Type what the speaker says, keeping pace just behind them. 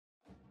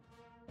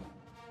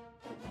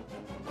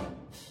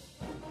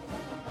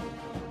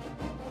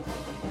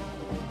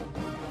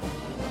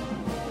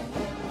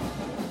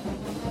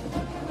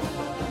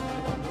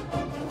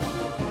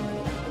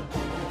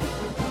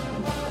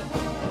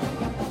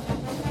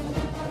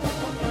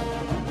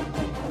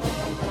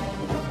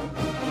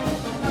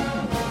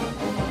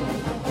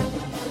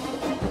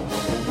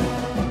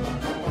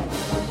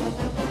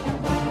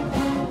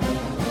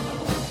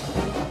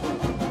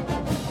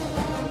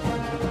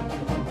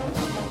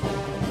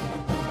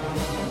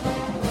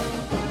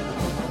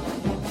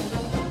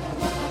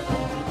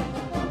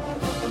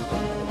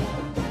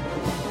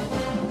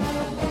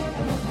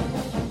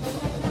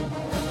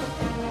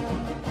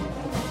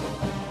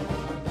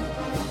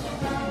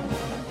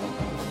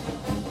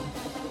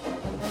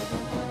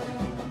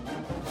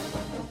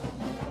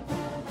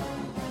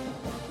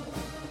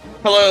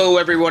Hello,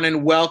 everyone,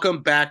 and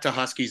welcome back to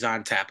Huskies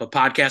On Tap, a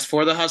podcast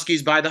for the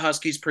Huskies by the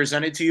Huskies,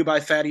 presented to you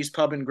by Fatty's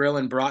Pub and Grill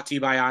and brought to you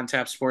by On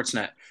Tap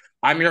Sportsnet.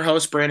 I'm your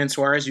host, Brandon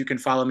Suarez. You can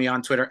follow me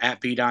on Twitter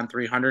at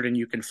BDon300, and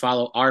you can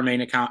follow our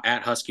main account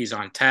at Huskies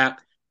On Tap.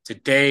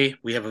 Today,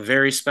 we have a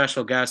very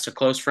special guest, a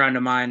close friend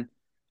of mine,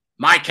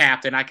 my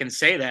captain. I can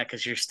say that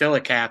because you're still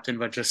a captain,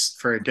 but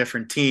just for a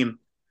different team.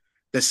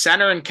 The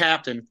center and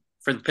captain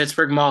for the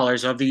Pittsburgh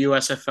Maulers of the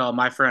USFL,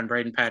 my friend,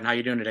 Brayden Patton. How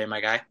you doing today,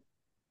 my guy?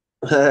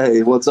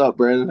 Hey, what's up,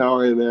 Brandon? How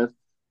are you, man?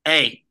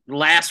 Hey,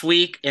 last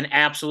week, an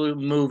absolute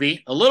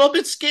movie. A little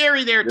bit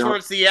scary there Yep.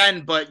 towards the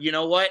end, but you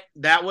know what?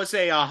 That was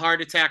a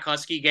heart attack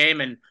Husky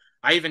game, and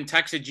I even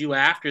texted you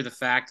after the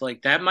fact.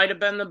 Like, that might have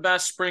been the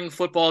best spring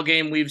football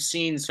game we've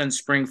seen since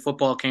spring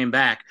football came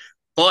back.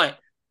 But,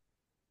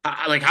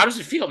 like, how does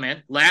it feel,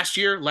 man? Last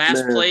year,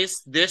 last Man,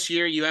 place. This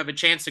year, you have a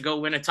chance to go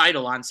win a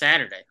title on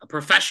Saturday, a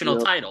professional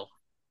yep, title.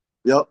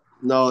 yep.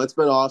 No, it's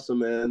been awesome,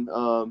 man.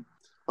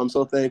 I'm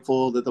so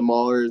thankful that the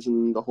Maulers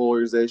and the whole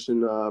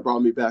organization brought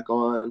me back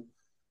on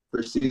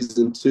for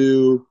season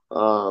two.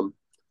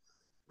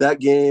 That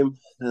game,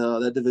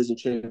 that division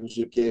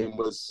championship game,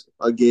 was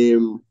a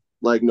game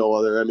like no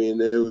other. I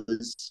mean,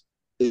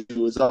 it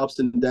was ups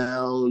and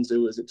downs. It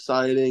was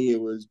exciting.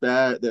 It was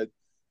bad. That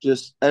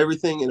just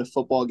everything in a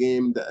football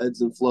game, the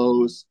ebbs and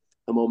flows,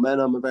 the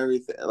momentum of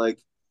everything. Like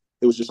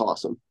it was just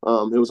awesome.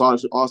 It was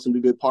awesome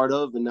to be a part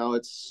of, and now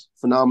it's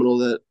phenomenal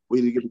that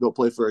we get to go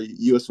play for a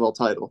USFL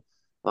title.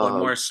 One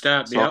more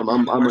step. So Yep, I'm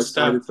one I'm more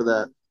step. excited for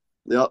that.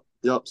 Yep,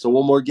 yep. So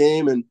one more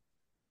game, and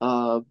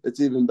it's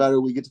even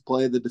better. We get to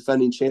play the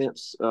defending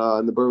champs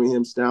in the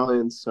Birmingham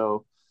Stallions.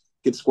 So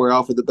get to square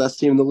off with the best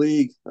team in the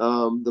league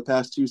the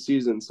past two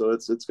seasons. So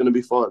it's going to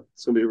be fun.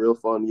 It's going to be a real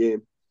fun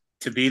game.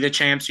 To be the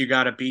champs, you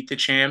got to beat the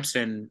champs.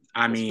 And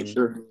I That's for mean,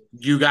 sure.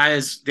 you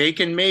guys, they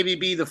can maybe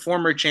be the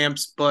former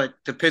champs, but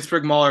the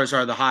Pittsburgh Maulers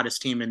are the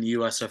hottest team in the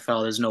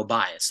USFL. There's no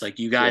bias. Like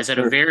you guys Yes, had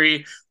a sir.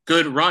 very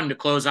good run to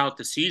close out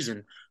the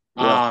season.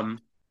 Yeah.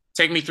 Um,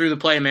 Take me through the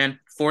play, man.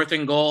 Fourth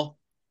and goal,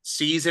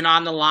 season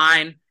on the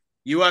line,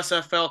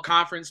 USFL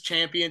conference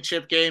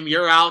championship game.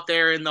 You're out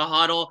there in the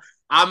huddle.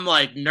 I'm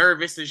like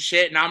nervous as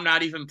shit, and I'm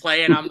not even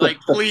playing. I'm like,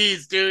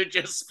 please, dude,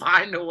 just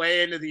find a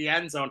way into the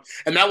end zone.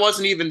 And that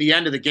wasn't even the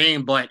end of the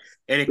game, but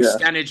it Yeah.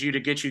 extended you to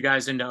get you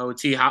guys into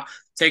OT. How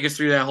take us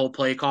through that whole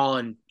play call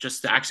and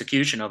just the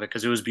execution of it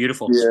because it was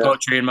beautiful. It's Yeah.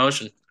 poetry in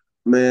motion.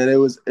 Man, it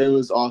was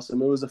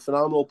awesome. It was a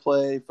phenomenal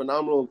play,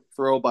 phenomenal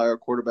throw by our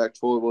quarterback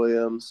Troy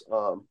Williams.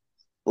 I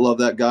love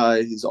that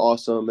guy. He's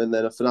awesome. And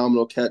then a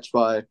phenomenal catch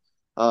by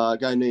a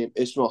guy named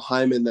Ishmael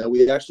Hyman that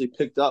we actually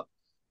picked up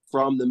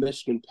from the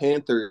Michigan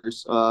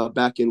Panthers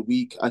back in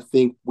I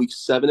think week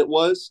 7 it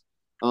was.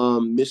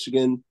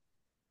 Michigan,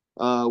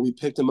 we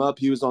picked him up.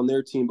 He was on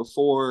their team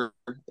before,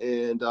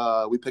 and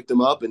we picked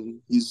him up, and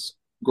he's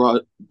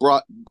brought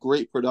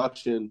great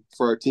production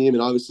for our team,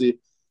 and obviously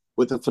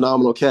with a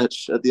phenomenal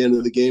catch at the end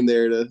of the game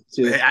there to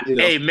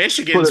Hey, put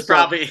Michigan's us up.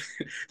 probably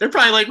they're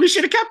probably like, we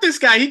should have kept this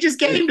guy. He just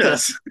gamed Yeah,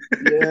 us.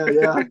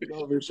 yeah,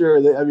 no, for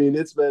sure. I mean,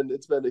 it's been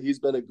he's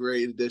been a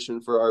great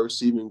addition for our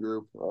receiving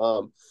group,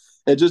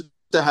 and just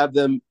to have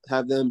them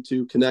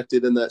to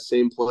connected in that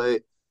same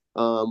play.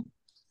 Um,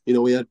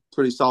 we had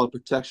pretty solid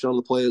protection on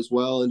the play as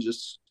well, and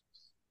just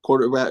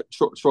quarterback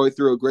Troy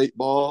threw a great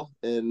ball,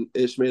 and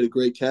Ish made a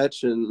great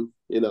catch, and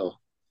the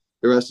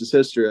rest is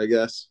history, I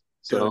guess.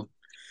 Dude, So,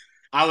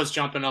 I was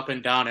jumping up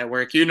and down at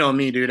work. You know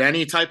me, dude.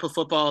 Any type of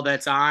football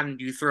that's on,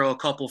 you throw a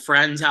couple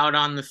friends out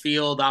on the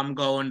field, I'm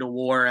going to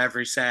war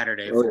every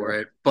Saturday oh for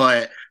yeah, it.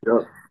 But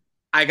yeah,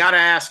 I got to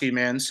ask you,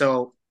 man.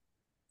 So,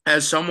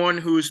 as someone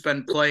who's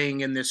been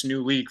playing in this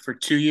new league for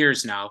 2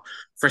 years now,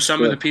 for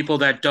some of yeah, the people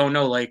that don't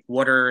know, like,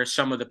 what are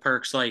some of the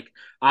perks? Like,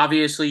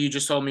 obviously, you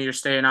just told me you're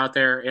staying out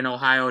there in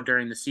Ohio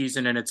during the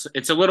season, and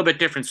it's a little bit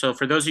different. So,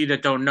 for those of you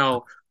that don't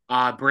know,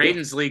 yeah,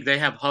 Braden's league they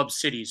have hub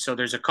cities, so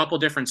there's a couple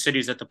different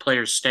cities that the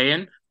players stay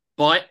in.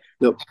 But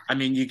yep, I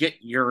mean,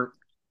 you're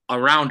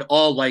around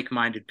all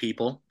like-minded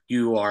people.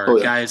 You are oh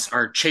yeah, guys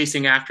are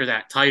chasing after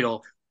that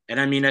title, and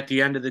I mean, at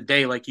the end of the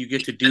day, like you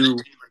get to do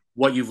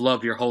what you've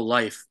loved your whole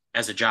life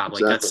as a job.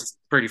 Like exactly. that's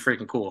pretty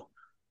freaking cool.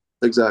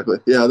 Exactly.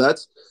 Yeah,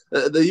 that's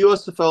the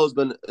USFL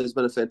has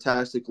been a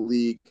fantastic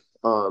league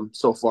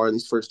so far in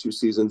these first two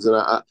seasons, and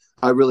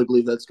I really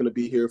believe that's going to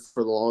be here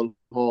for the long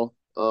haul.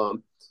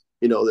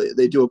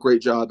 They do a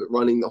great job at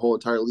running the whole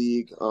entire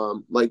league.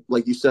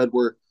 Like you said,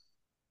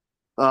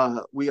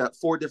 we got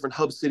four different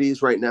hub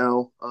cities right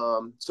now,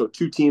 so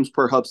two teams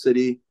per hub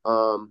city,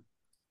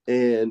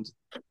 and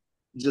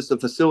just the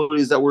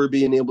facilities that we're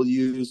being able to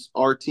use.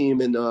 Our team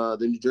and the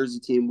New Jersey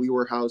team, we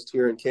were housed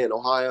here in Canton,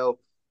 Ohio,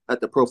 at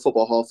the Pro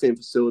Football Hall of Fame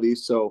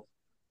facilities. So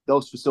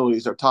those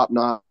facilities are top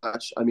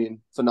notch. I mean,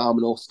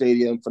 phenomenal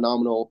stadium,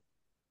 phenomenal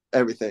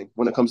everything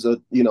when it comes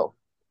to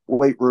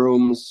weight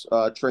rooms,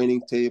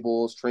 training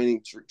tables,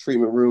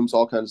 treatment rooms,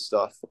 all kinds of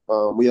stuff.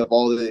 We have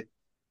all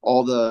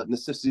the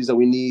necessities that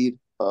we need,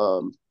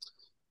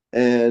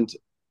 and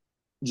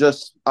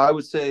just I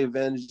would say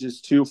advantages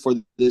too for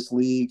this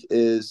league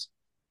is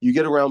you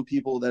get around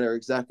people that are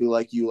exactly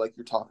like you, like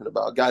you're talking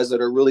about, guys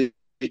that are really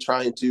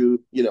trying to,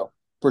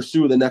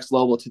 pursue the next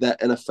level to that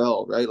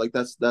NFL, right? Like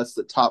that's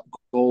the top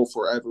goal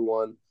for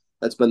everyone.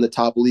 That's been the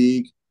top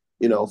league,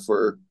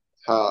 for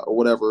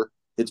whatever.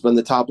 It's been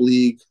the top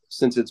league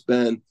since it's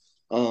been.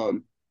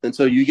 And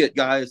so you get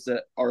guys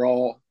that are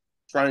all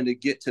trying to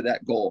get to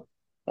that goal.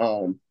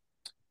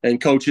 And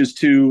coaches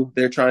too,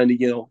 they're trying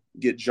to,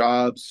 get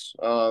jobs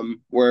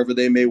wherever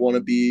they may want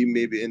to be,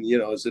 maybe in,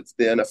 as it's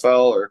the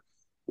NFL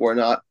or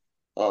not.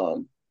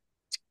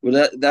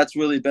 But that's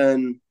really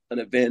been an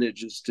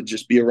advantage, is to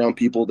just be around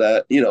people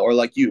that, are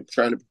like you,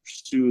 trying to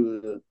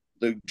pursue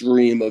the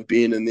dream of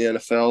being in the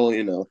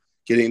NFL,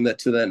 getting that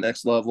to that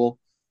next level.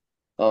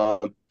 Yeah, I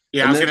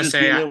And was then gonna just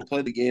say being able to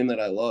play the game that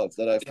I love,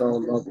 that I fell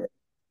in love with.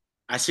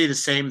 I see the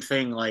same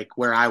thing like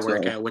where I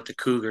work So at with the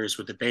Cougars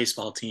with the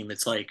baseball team.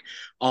 It's like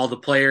all the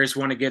players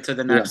want to get to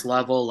the yeah, next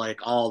level, like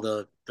all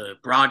the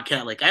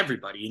broadcast, like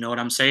everybody, you know what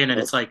I'm saying? And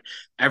it's like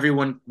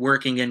everyone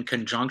working in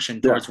conjunction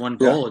yeah, towards one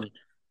yeah. goal. And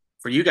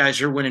for you guys,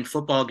 you're winning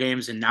football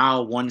games and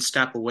now one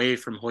step away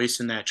from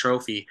hoisting that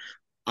trophy.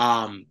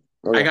 Um,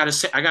 Oh I yeah, gotta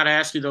say, I gotta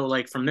ask you though,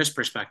 like from this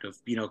perspective,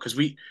 because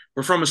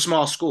we're from a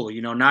small school,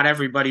 not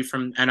everybody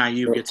from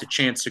NIU yeah. gets a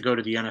chance to go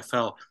to the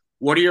NFL.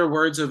 What are your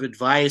words of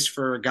advice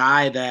for a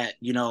guy that,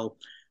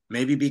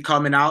 maybe be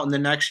coming out in the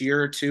next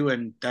year or two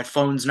and that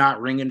phone's not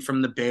ringing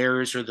from the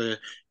Bears or the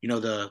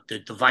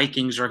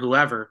Vikings or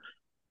whoever?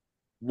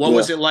 What Yeah.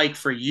 was it like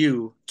for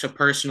you to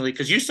personally,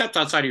 because you stepped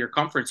outside of your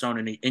comfort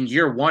zone in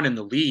year one in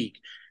the league,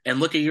 and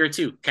look at year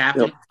two, Yep.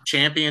 capping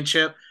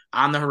championship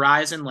on the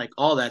horizon, like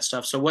all that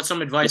stuff. So what's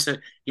some advice that,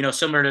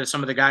 similar to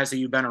some of the guys that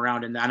you've been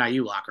around in the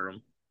NIU locker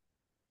room?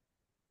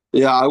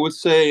 Yeah, I would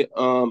say,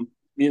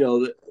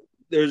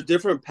 there's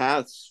different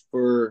paths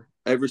for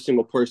every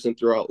single person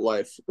throughout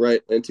life,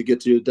 right? And to get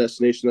to a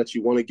destination that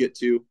you want to get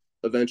to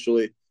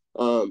eventually.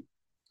 Um,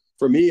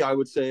 for me, I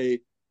would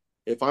say,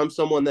 if I'm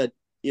someone that,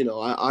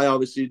 I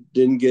obviously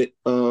didn't get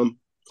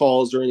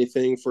calls or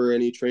anything for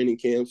any training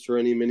camps or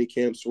any mini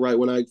camps right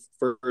when I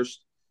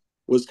first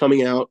was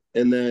coming out,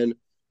 and then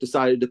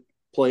decided to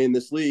play in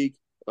this league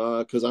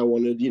because I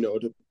wanted,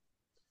 to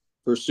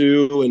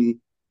pursue and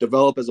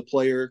develop as a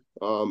player.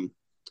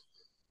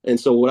 And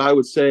so what I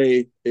would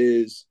say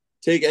is,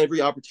 take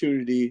every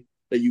opportunity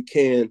that you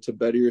can to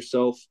better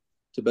yourself,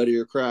 to better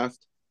your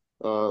craft,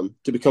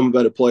 to become a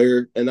better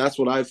player. And that's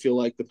what I feel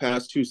like the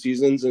past 2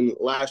 seasons and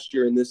last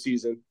year and this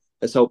season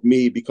has helped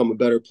me become a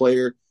better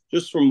player,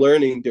 just from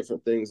learning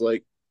different things,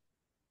 like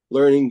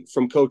learning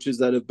from coaches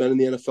that have been in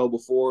the NFL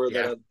before, that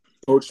Yeah. have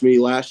coached me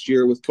last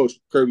year with Coach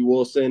Kirby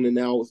Wilson and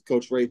now with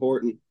Coach Ray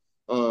Horton.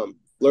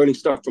 Learning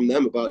stuff from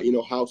them about,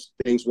 how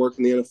things work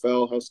in the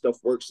NFL, how stuff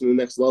works in the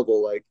next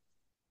level. Like,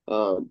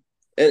 and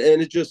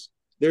it just,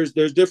 there's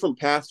different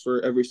paths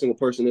for every single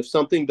person. If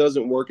something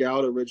doesn't work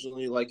out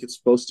originally like it's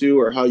supposed to,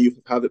 or how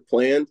you have it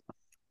planned,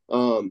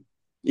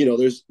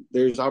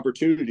 there's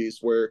opportunities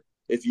where,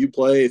 if you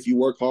play, if you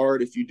work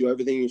hard, if you do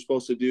everything you're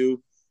supposed to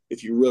do,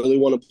 if you really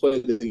want to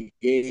play the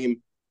game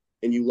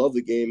and you love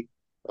the game,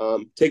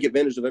 take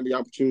advantage of every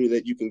opportunity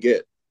that you can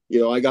get.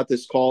 I got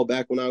this call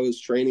back when I was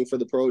training for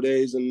the pro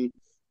days and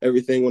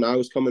everything, when I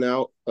was coming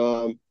out,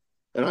 and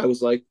I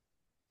was like,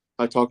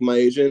 I talked to my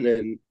agent,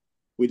 and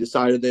we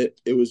decided that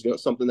it was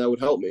something that would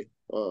help me.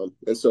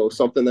 And so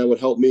something that would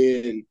help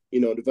me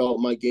and,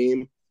 develop my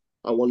game,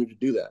 I wanted to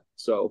do that.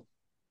 So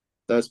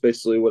that's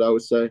basically what I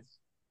would say.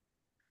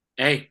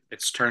 Hey,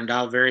 it's turned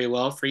out very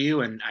well for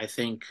you. And I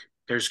think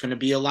there's going to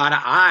be a lot of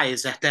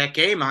eyes at that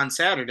game on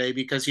Saturday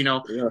because, Yeah,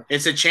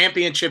 it's a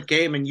championship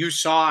game. And you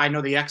saw, I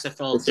know the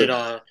XFL for did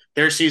sure.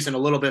 their season a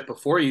little bit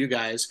before you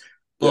guys,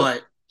 Yeah,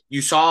 but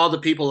you saw all the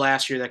people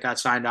last year that got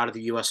signed out of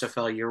the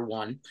USFL year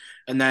one.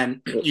 And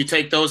then yeah, you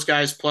take those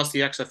guys plus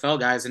the XFL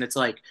guys, and it's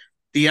like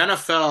the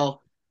NFL,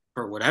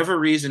 for whatever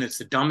reason, it's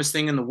the dumbest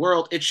thing in the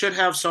world. It should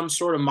have some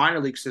sort of minor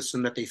league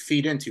system that they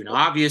feed into. Now,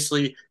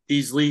 obviously,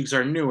 these leagues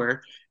are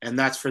newer and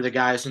that's for the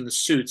guys in the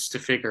suits to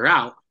figure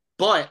out.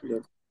 But yeah,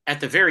 at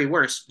the very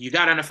worst, you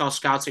got NFL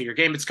scouts at your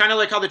game. It's kind of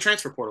like how the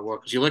transfer portal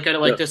works. You look at it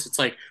yeah, like this: it's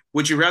like,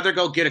 would you rather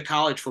go get a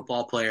college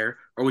football player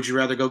or would you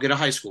rather go get a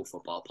high school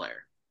football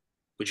player?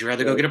 Would you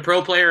rather go right. get a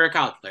pro player or a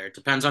college player? It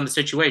depends on the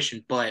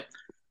situation. But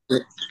Yeah,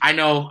 I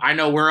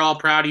know we're all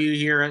proud of you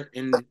here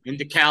in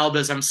DeKalb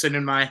as I'm sitting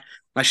in my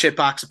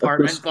shitbox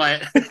apartment,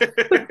 but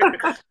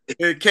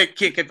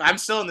I'm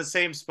still in the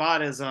same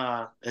spot as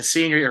a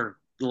senior or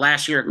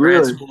last year at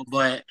grad really? school.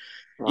 But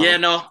yeah, Wow.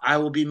 no, I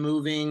will be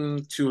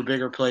moving to a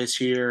bigger place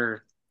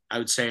here. I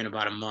would say in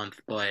about a month,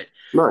 but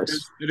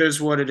Nice. it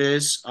is what it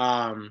is.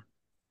 That's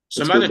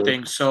Some good, other man.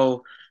 things.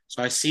 So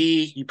I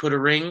see you put a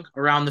ring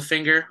around the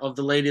finger of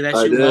the lady that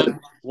I you love. did.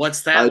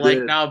 What's that I like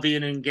did. now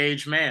being an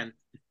engaged man?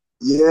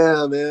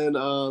 Yeah, man.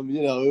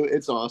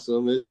 It's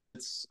awesome.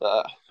 It's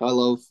I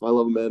love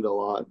Amanda a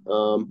lot.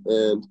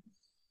 And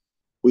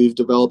we've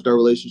developed our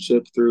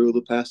relationship through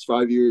the past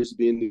 5 years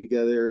being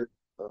together.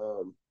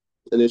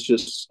 And it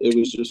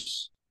was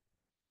just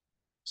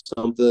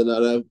something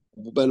that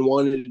I've been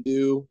wanting to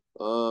do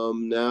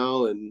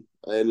now, and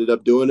I ended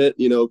up doing it.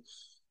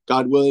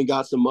 God willing,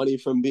 got some money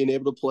from being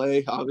able to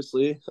play,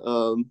 obviously.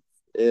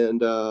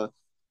 And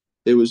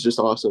it was just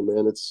awesome,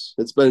 man. It's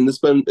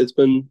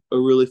been a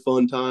really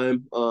fun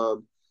time.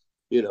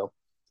 You know,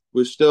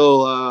 we're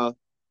still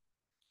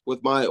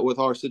with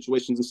our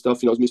situations and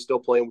stuff. Me still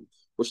playing.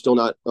 We're still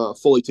not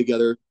fully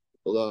together,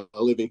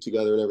 living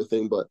together and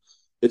everything. But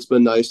it's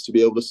been nice to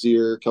be able to see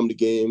her come to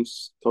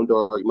games, come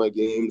to my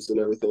games and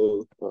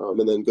everything,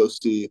 and then go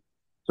see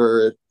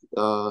her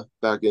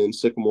back in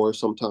Sycamore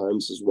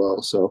sometimes as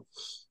well. So,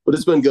 but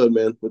it's been good,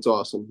 man. It's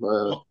awesome.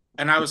 Well,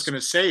 and I was going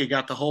to say, you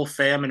got the whole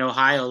fam in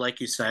Ohio,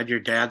 like you said. Your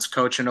dad's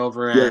coaching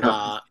over at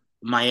Yeah,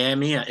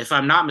 Miami. If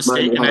I'm not mine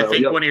mistaken, I Ohio.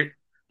 think Yep.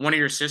 one of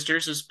your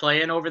sisters is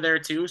playing over there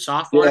too,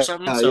 sophomore or Yeah,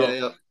 something. yeah, So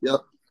yeah, yep,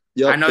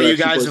 I yep. know you Correct.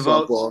 She guys plays have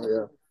softball.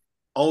 Yeah,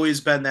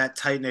 always been that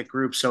tight knit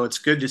group. So it's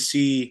good to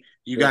see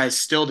you yeah, guys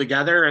still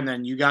together. And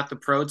then you got the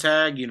pro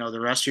tag. The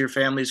rest of your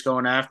family's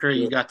going after it.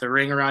 You yeah. got the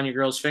ring around your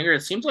girl's finger.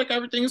 It seems like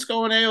everything's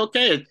going a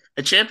okay.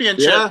 A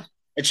championship. Yeah,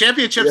 A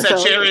championship's yeah, that oh,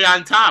 yeah. cherry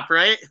on top,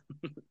 right?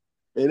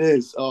 It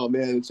is. Oh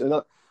man,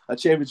 a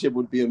championship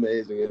would be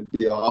amazing. It'd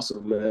be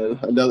awesome, man.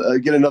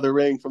 Get another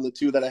ring from the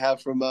two that I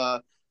have from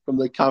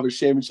the conference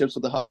championships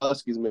with the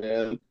Huskies,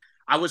 man.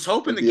 I was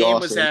hoping It'd the be game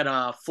was awesome.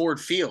 at Ford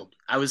Field.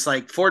 I was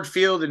like, Ford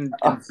Field and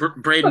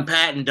Brayden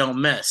Patton don't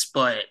miss,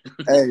 but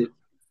Hey,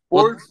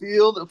 well,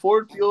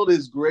 Ford Field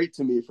is great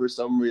to me for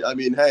some reason. I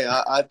mean, hey,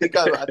 I think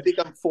I'm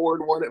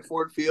 4-1 at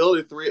Ford Field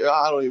or three.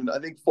 I don't even. I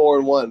think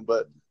 4-1,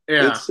 but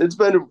yeah. it's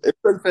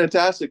been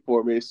fantastic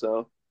for me.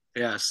 So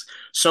Yes.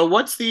 So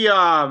what's the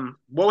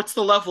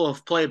level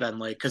of play been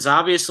like? Because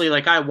obviously,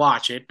 like I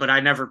watch it, but I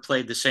never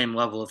played the same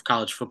level of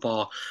college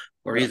football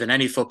or yeah, even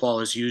any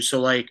football as you.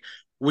 So like,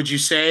 would you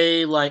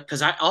say like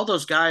because I all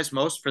those guys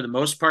most for the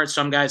most part,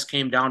 some guys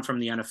came down from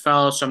the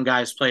NFL, some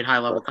guys played high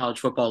level college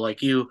football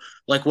like you.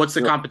 Like, what's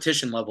the yeah.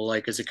 competition level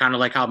like? Is it kind of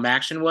like how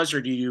Maction was,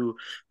 or do you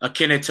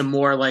akin it to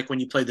more like when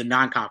you played the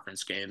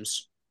non-conference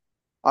games?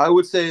 I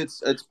would say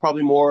it's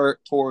probably more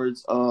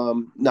towards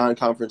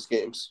non-conference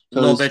games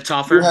A little because bit you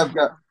tougher. have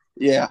got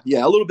yeah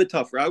a little bit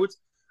tougher. I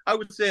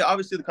would say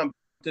obviously the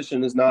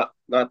competition is not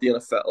the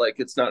NFL, like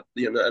it's not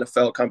the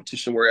NFL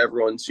competition where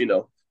everyone's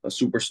a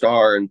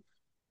superstar and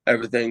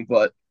everything,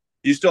 but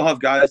you still have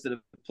guys that have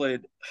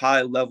played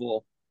high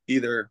level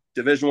either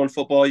Division I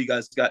football. You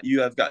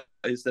have guys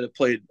that have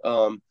played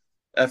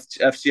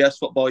FCS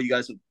football. You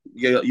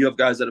have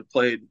guys that have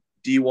played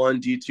D1,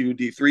 D2,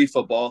 D3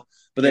 football,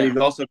 but then Yeah.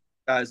 you've also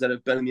guys that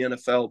have been in the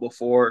NFL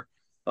before.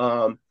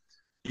 Um,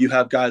 you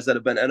have guys that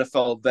have been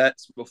NFL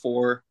vets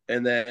before,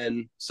 and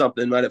then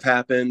something might have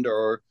happened,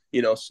 or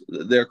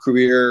their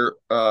career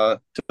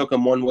took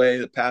them one way,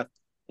 the path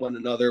went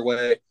another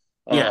way.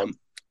 Yeah.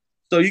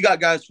 So you got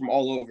guys from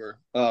all over,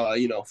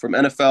 from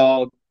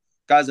NFL,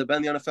 guys that have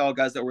been in the NFL,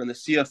 guys that were in the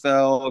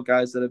CFL,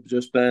 guys that have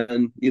just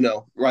been,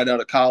 right out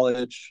of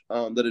college,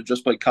 that have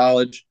just played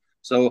college.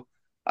 So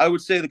I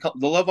would say the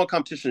level of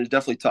competition is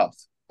definitely tough.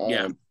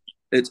 Yeah.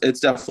 It's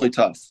definitely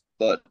tough,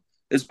 but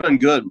it's been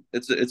good.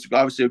 It's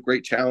obviously a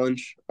great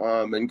challenge,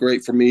 and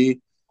great for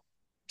me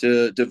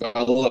to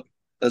develop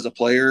as a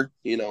player.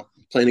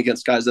 Playing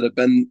against guys that have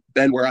been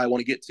where I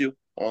want to get to.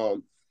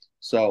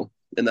 So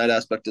in that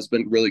aspect, it's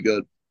been really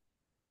good.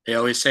 They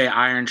always say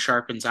iron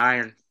sharpens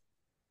iron.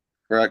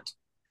 Correct.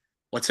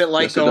 What's it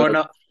like Yes, it does. going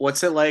up?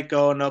 What's it like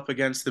going up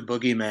against the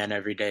boogeyman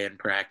every day in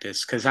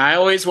practice? Because I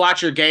always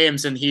watch your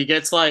games, and he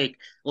gets like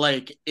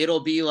it'll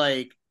be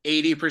like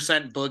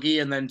 80%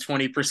 boogie, and then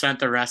 20%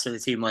 the rest of the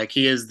team. Like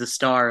he is the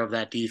star of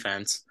that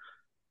defense.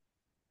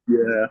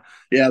 Yeah,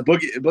 yeah.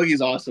 Boogie's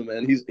awesome,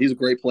 man. He's a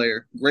great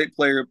player,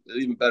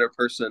 even better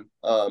person.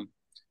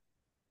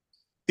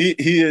 He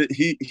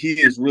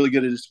is really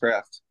good at his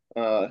craft.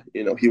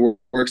 He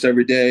works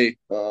every day.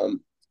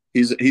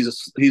 He's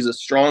a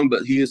strong,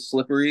 but he is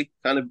slippery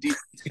kind of deep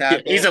He's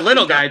tackle. a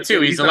little guy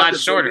too. He's He's a not lot the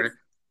biggest. shorter.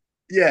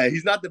 Yeah,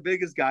 he's not the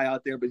biggest guy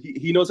out there, but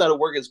he knows how to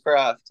work his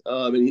craft.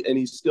 And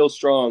he's still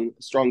strong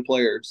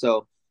player.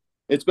 So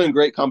it's been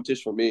great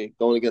competition for me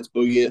going against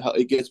Boogie.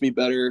 It gets me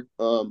better.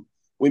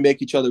 We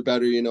make each other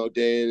better,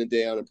 day in and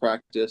day out in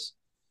practice.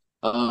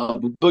 But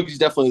Boogie's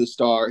definitely the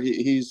star.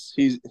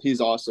 He's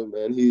awesome,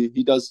 man.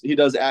 He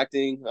does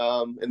acting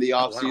in the Oh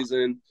off wow.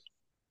 season.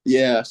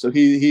 Yeah, so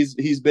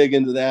he's big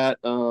into that.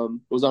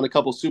 Was on a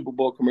couple Super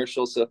Bowl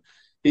commercials, so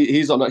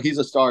he's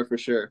a star for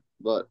sure.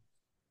 But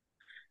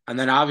And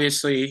then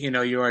obviously,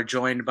 you are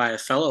joined by a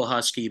fellow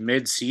Husky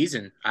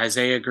mid-season,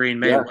 Isaiah Green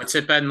May. yeah, What's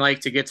it been like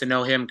to get to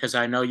know him? Because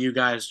I know you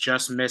guys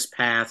just missed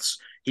paths.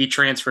 He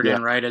transferred yeah,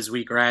 in right as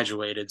we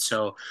graduated.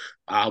 So,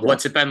 yeah,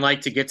 what's it been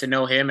like to get to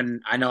know him?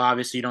 And I know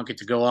obviously you don't get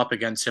to go up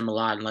against him a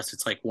lot unless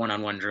it's like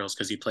one-on-one drills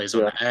because he plays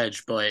on yeah. the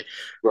edge. But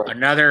Right.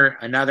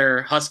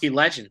 another Husky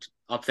legend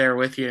up there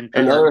with you in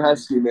Pittsburgh. Another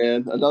Husky,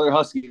 man. Another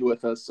Husky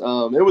with us.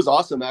 It was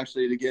awesome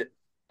actually to get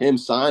him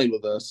signed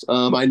with us.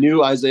 I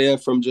knew Isaiah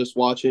from just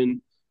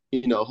watching,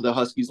 the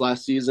Huskies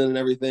last season and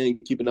everything,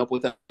 keeping up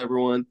with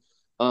everyone.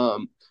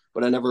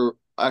 But I never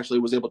actually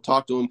was able to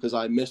talk to him because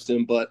I missed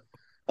him. But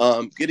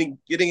getting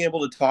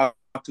able to talk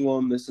to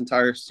him this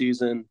entire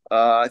season,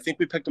 I think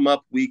we picked him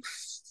up week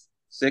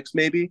 6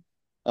 maybe.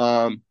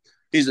 Um,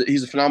 he's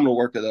a phenomenal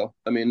worker though.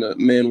 I mean, the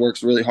man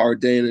works really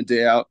hard day in and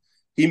day out.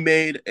 He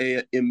made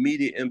a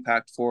immediate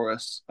impact for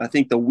us. I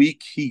think the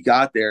week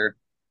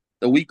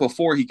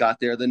before he got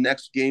there, the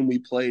next game we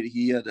played,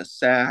 he had a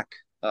sack.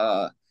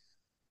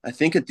 I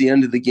think at the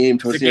end of the game,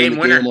 It's a towards the end of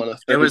game the game winner. on a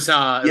It third. was it was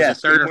a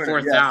Yes, third game or winner.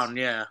 fourth Yes, down.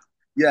 Yeah.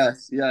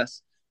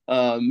 yes.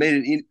 Made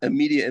an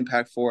immediate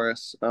impact for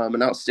us.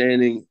 An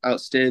outstanding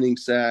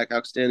sack,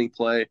 outstanding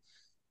play.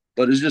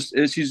 But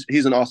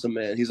he's an awesome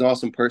man. He's an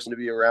awesome person to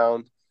be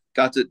around.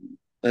 Got to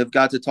I've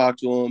got to talk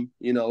to him,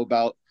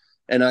 about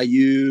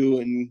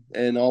NIU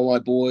and all my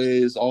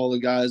boys, all the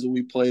guys that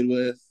we played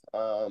with.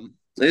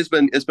 It's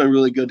been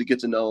really good to get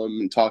to know him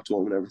and talk to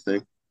him and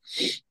everything.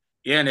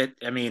 Yeah, and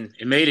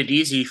it made it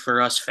easy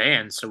for us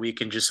fans, so we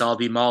can just all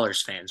be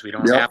Maulers fans. We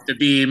don't Yep. have to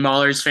be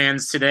Maulers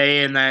fans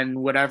today, and then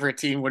whatever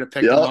team would have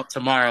picked them Yep. up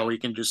tomorrow, we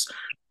can just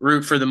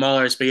root for the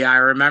Maulers. But yeah, I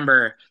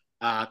remember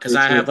because Me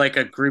I have too. like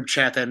a group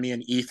chat that me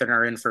and Ethan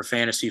are in for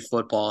fantasy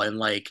football, and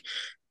like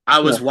I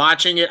was Yeah.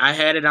 watching it. I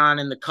had it on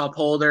in the cup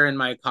holder in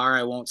my car.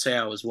 I won't say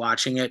I was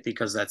watching it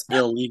because that's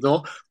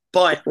illegal.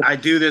 But I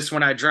do this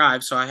when I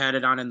drive, so I had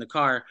it on in the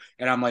car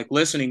and I'm like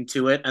listening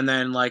to it. And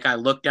then like I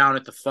look down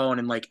at the phone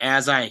and like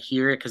as I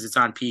hear it, because it's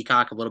on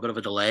Peacock, a little bit of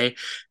a delay,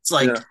 it's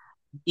like Yeah.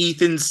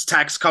 Ethan's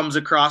text comes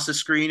across the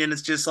screen and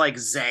it's just like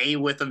Zay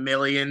with a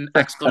million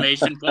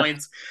exclamation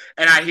points.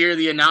 And I hear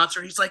the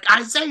announcer, he's like,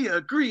 Isaiah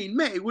Green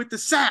May with the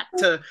sack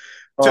to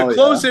Oh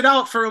close yeah. it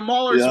out for a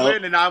Maulers Yep.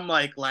 win. And I'm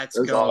like, let's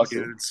That's go,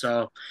 awesome. dude.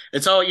 So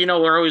it's all,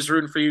 we're always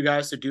rooting for you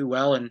guys to do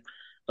well. And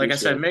like I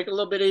said, Appreciate it. make it a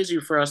little bit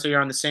easier for us that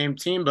you're on the same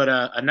team. But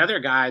another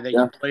guy that you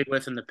Yeah. played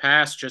with in the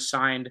past just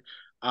signed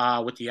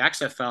with the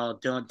XFL,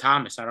 Dylan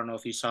Thomas. I don't know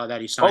if you saw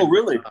that. He Oh signed with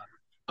really?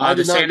 I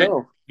the did not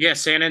know.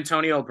 San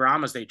Antonio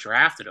Brahmas. They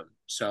drafted him.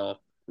 So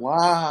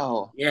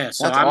Wow. yeah,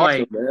 so That's I'm awesome,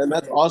 like, man.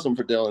 That's awesome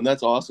for Dylan.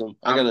 That's awesome.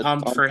 I'm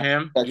pumped I'm for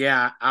him.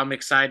 Yeah, I'm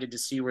excited to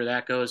see where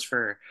that goes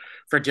for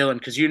Dylan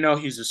because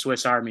he's a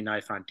Swiss Army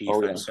knife on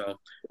oh yeah. defense. So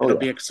Oh it'll yeah.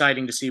 be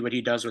exciting to see what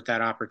he does with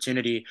that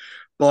opportunity.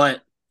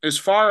 But as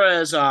far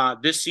as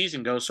this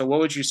season goes, so what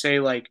would you say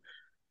like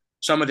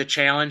some of the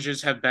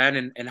challenges have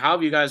been and how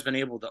have you guys been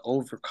able to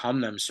overcome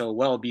them so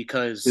well?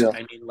 Because Yeah.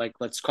 I mean, like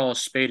let's call a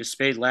spade a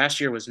spade. Last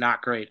year was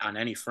not great on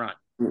any front.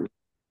 Mm.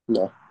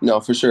 No, no,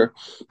 for sure.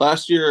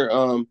 Last year,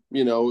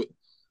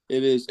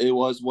 it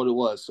was what it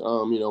was. We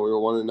were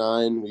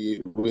 1-9.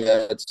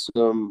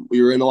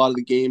 We were in a lot of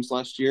the games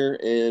last year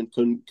and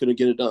couldn't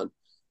get it done.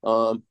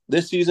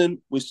 This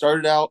season we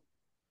started out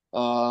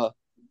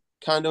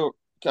kind of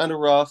kind of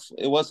rough.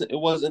 It wasn't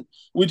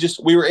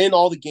we were in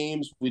all the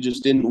games. We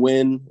just didn't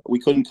win. We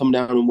couldn't come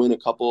down and win a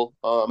couple.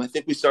 I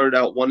think we started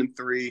out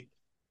 1-3.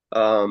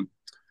 Um,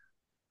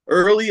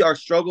 Early our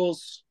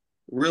struggles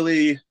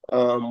really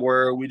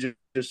were we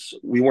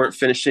weren't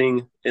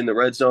finishing in the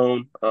red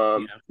zone. Yeah.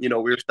 We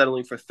were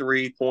settling for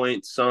 3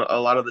 points a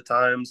lot of the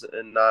times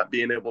and not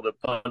being able to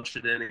punch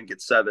it in and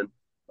get 7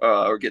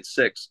 or get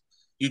 6.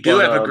 You do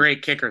But have a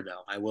great kicker,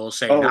 though. I will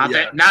say, oh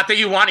yeah, not that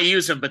you want to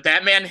use him, but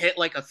that man hit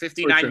like a for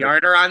 59 sure.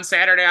 yarder on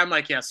Saturday. I'm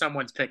like, yeah,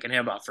 someone's picking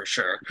him up for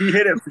sure. He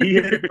hit it from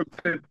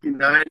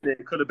 59 and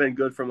it could have been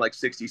good from like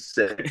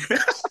 66.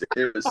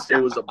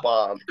 It was a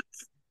bomb.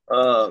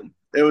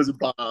 It was a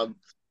bomb.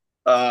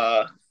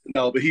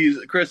 No, but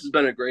Chris has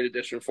been a great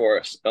addition for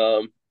us.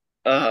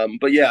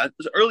 But yeah,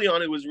 early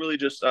on it was really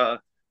just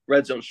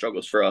red zone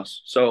struggles for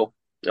us. So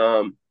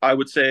I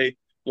would say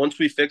once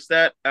we fixed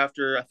that,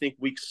 after I think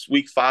week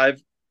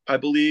 5, I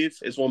believe,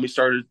 is when we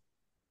started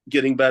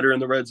getting better in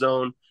the red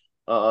zone.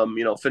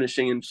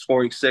 Finishing and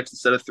scoring 6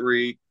 instead of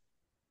 3.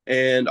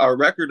 And our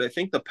record, I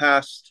think, the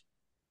past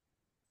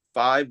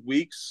 5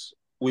 weeks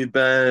we've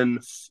been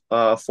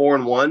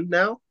 4-1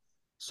 now.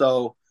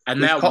 So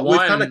And we've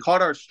kind of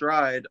caught our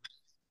stride.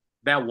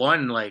 that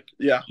one, like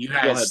Yeah,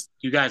 go ahead.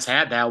 you guys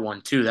had that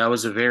one too. That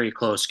was a very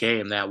close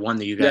game. That one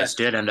that you guys Yes,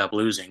 did end up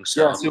losing.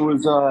 So yes, it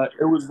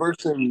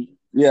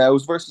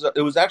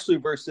was actually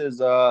versus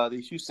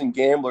the Houston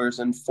Gamblers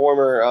and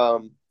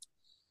former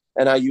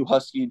NIU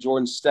Huskie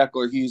Jordan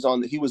Steckler.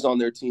 He was on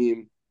their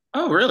team.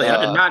 oh, really?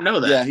 I did not know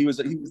Yeah, that. he's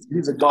a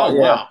Oh, guard.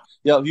 Yeah, wow.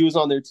 yeah, he was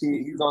on their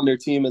team. He was on their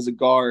team as a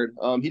guard.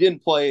 He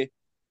didn't play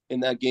in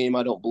that game,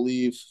 I don't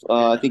believe.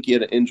 I Yeah. think he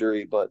had an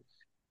injury, but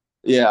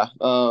yeah.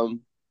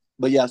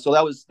 But yeah, so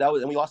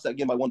and we lost that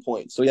game by 1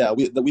 point. So yeah,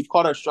 we've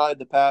caught our stride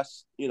the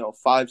past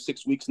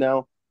 5-6 weeks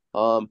now.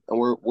 And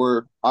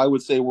I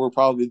would say we're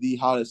probably the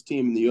hottest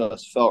team in the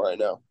USFL right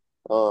now.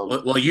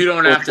 Well, you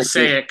don't have to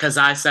say it because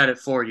I said it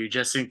for you,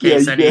 just in Yeah,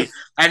 case you did.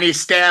 any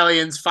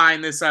stallions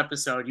find this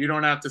episode. You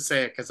don't have to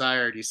say it because I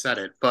already said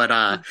it. But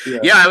Yeah,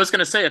 yeah, I was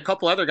gonna say a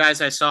couple other guys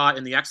I saw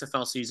in the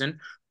XFL season,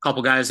 a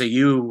couple guys that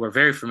you were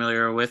very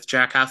familiar with,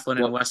 Jack Heflin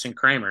and yep. Weston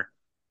Kramer,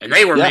 and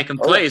they were Yeah. making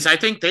Oh yeah. plays. I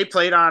think they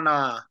played on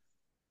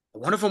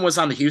one of them was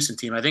on the Houston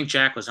team. I think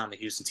Jack was on the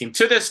Houston team.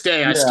 To this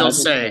day, Yeah, I think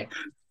so.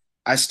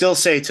 I still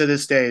say to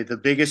this day, the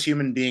biggest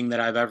human being that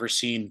I've ever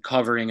seen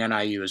covering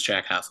NIU is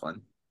Jack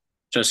Heflin.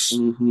 Just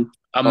Mm-hmm.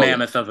 a Oh yeah.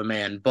 mammoth of a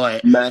man.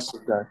 But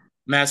Massive guy.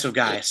 Massive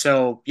guy.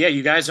 So yeah,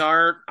 you guys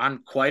are on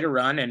quite a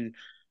run and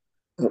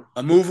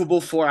a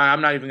movable four. I'm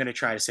not even going to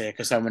try to say it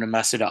because I'm going to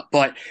mess it up.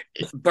 But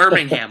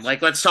Birmingham,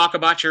 like, let's talk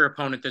about your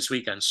opponent this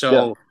weekend. Yeah.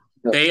 So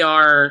Yeah. they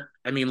are.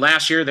 I mean,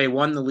 last year they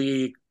won the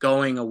league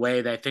going away.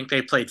 I think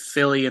they played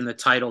Philly in the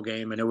title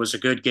game, and it was a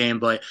good game.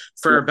 But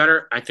for a Yeah.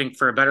 better, I think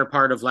for a better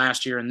part of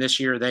last year and this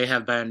year, they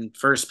have been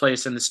first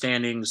place in the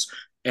standings.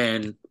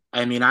 And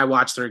I mean, I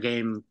watched their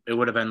game. It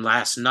would have been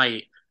last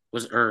night.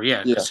 Was or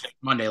yeah, Yeah. because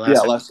Monday Yeah.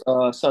 last Last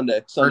or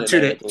Sunday night, I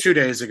believe. 2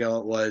 days ago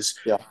it was,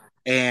 Yeah.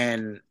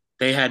 and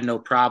they had no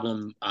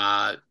problem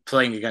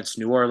playing against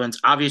New Orleans.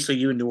 Obviously,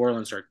 you and New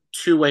Orleans are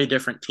two-way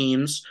different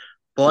teams, Yeah.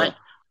 but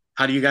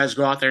how do you guys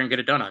go out there and get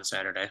it done on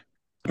Saturday?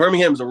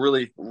 Birmingham's a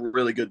really,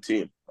 really good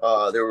team.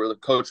 They were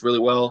coached really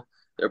well.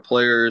 Their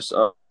players,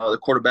 the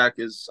quarterback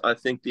is, I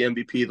think, the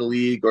MVP of the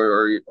league,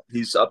 or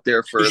he's up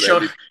there He for the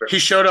showed MVP. he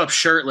showed up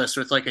shirtless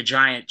with like a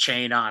giant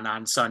chain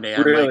on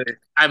Sunday. Really?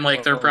 I'm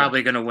like they're Oh,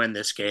 probably gonna win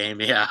this game.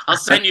 Yeah, I'll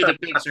send you the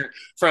picture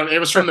from it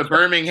was from the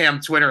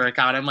Birmingham Twitter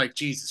account. I'm like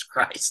Jesus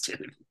Christ,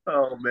 dude.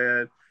 oh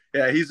man.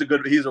 Yeah, he's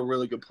a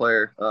really good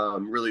player.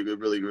 Really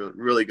good, really good,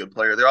 really good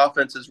player. Their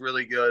offense is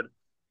really good.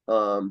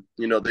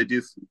 They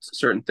do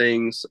certain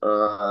things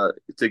to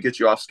get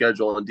you off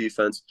schedule on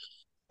defense.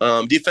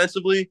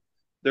 Defensively,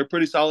 they're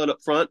pretty solid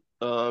up front.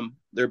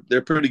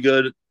 They're pretty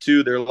good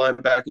too. Their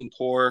linebacking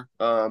core.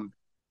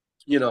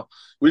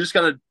 We just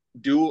gotta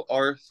do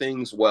our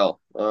things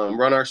well,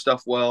 run our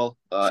stuff well,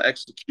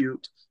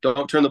 execute.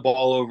 Don't turn the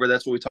ball over.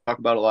 That's what we talk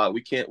about a lot.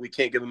 We can't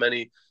give them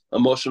any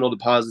emotional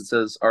deposits,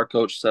 as our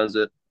coach says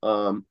it.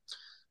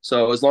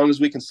 So as long as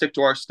we can stick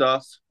to our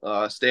stuff,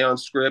 stay on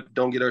script,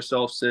 don't get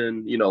ourselves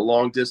in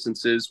long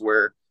distances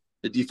where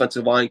the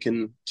defensive line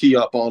can tee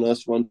up on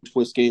us, run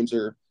twist games,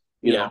 or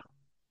Yeah,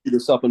 beat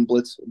us up in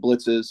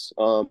blitzes.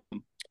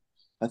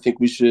 I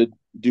think we should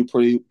do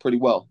pretty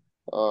well.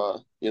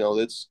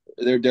 It's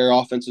their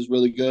offense is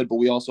really good, but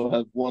we also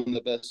have one of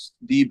the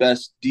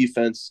best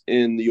defense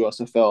in the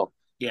USFL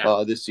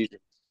yeah. this season.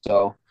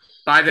 So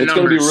By the it's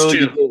going to be a numbers really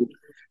too. good game.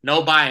 No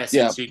Yeah,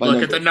 biases. You by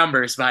look at the numbers.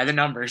 numbers by the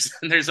numbers.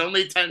 And there's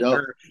only 10 Yep,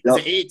 or is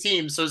yep. it 8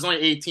 teams? So there's only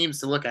 8 teams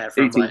to look at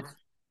from. 18. But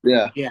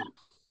Yeah, yeah,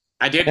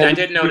 I and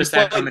did notice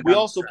that coming We down the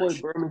also played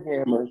stretch.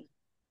 Birmingham.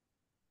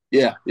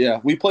 Yeah.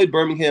 We played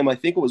Birmingham. I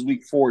think it was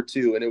week 4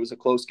 too, and it was a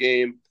close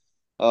game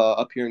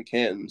up here in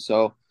Canton.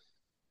 So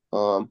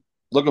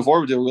looking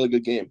forward to a really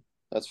good game.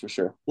 That's for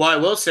sure. Well, I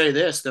will say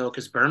this though,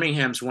 because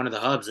Birmingham's one of the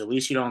hubs. At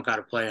least you don't got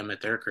to play them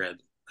at their crib,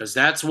 because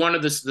that's one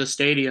of the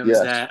stadiums Yes.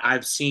 that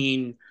I've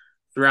seen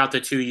throughout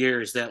the 2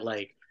 years that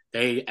like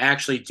they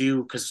actually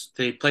do because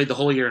they played the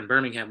whole year in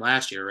Birmingham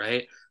last year,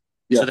 right?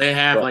 So Yeah. they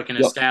have Yeah. like an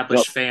Yep. Yep.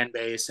 established fan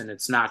base, and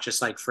it's not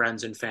just like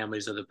friends and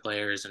families of the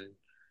players and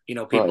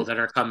people Right. that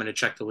are coming to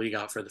check the league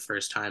out for the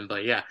first time.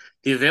 But yeah,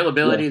 the Yeah.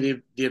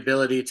 availability, the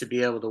ability to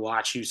be able to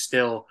watch you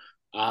still.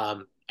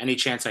 Any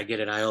chance I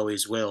get it, I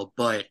always will.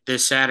 But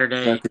That's for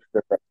sure.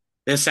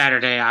 this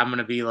Saturday, I'm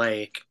gonna be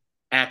like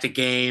at the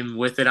game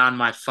with it on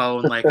my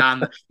phone, like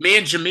on me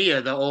and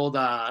Jamia, the old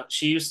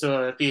she used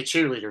to be a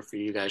cheerleader for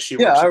you guys.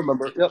 Yeah, I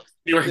remember. Yep.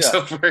 She works Yeah.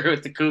 over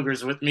with the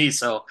Cougars with me.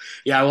 So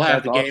yeah, we'll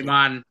have That's the game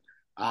awesome.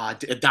 on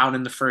down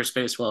in the first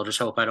base. Well, just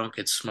hope I don't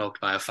get smoked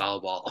by a foul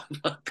ball.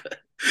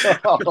 Yeah,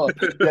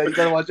 you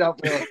better watch out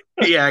for him.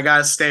 Yeah, I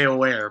gotta stay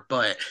aware.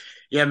 But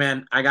yeah,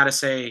 man, I gotta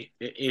say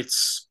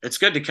it's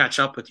good to catch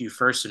up with you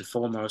first and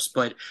foremost.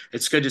 But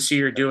it's good to see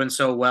you're doing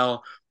so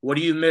well. What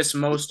do you miss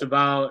most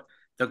about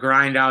the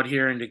grind out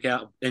here in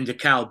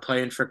DeKalb,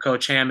 playing for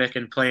Coach Hammock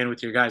and playing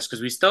with your guys?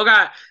 Because we still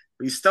got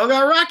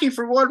Rocky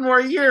for one more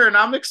year, and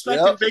I'm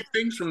expecting Yep. big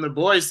things from the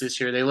boys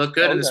this year. They look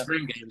good Oh in the yeah.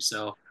 spring game.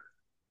 So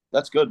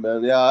That's good,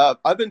 man. Yeah,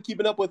 I've been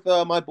keeping up with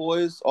my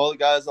boys, all the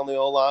guys on the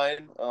O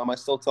line. I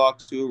still talk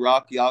to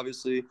Rocky,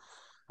 obviously,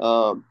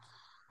 um,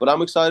 but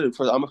I'm excited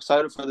for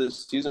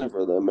this season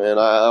for them, man.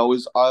 I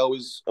always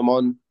am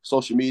on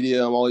social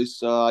media.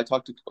 I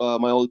talk to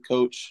my old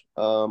coach,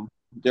 Coach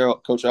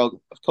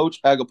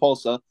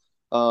Agapulsa,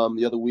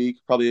 the other week,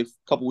 probably a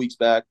couple weeks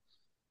back.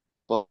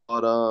 But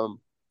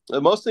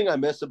the most thing I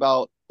miss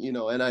about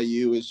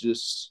NIU is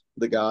just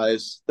the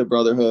guys, the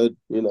brotherhood.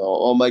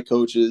 All my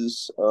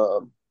coaches.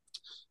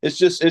 It's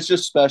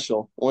just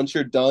special. Once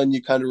you're done,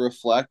 you kind of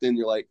reflect and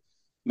you're like,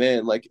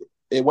 man, like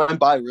it went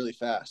by really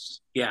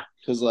fast yeah,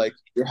 because like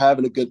you're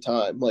having a good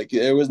time. Like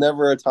there was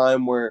never a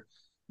time where,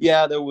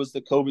 yeah, there was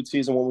the COVID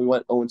season when we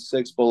went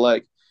 0-6, but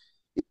like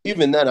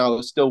even then I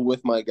was still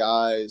with my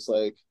guys.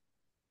 Like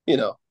you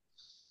know,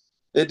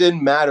 it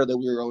didn't matter that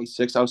we were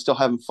 0-6. I was still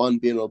having fun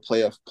being able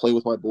to play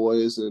with my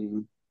boys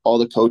and all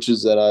the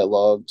coaches that I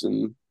loved,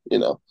 and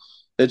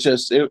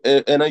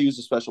and I use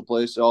a special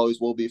place. It always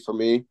will be for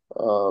me.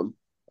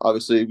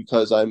 Obviously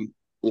because I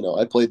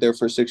played there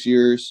for 6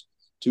 years,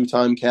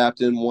 two-time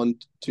captain, won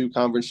 2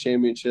 conference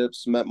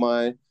championships, met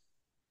my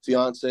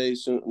fiance,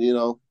 soon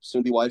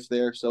be wife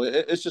there. So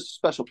it's just a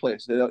special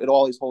place. It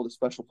always hold a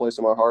special place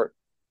in my heart.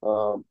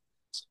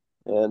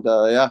 And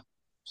yeah,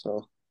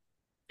 so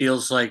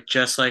Feels like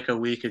just like a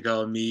week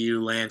ago, me,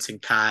 you, Lance,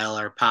 and Kyle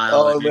are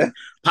Oh man,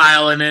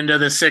 piling into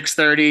the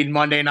 6:30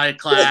 Monday night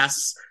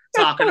class,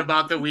 talking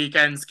about the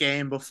weekend's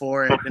game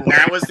before it, and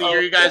that was the year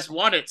oh you yeah, guys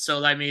won it.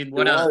 So I mean, it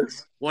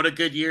was. what a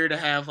good year to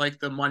have like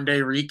the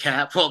Monday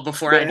recap. Well,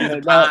 before I do the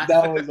Man, pot.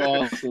 that was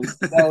awesome.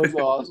 That was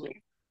awesome.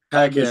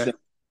 I Heck missed yeah.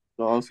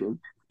 that. Awesome.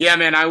 Yeah,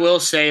 man, I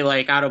will say,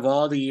 like, out of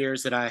all the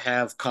years that I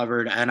have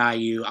covered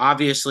NIU,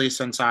 obviously,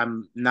 since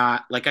I'm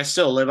not, like, I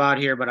still live out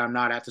here, but I'm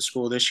not at the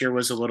school, this year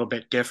was a little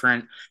bit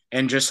different.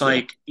 And just Yeah,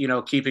 like,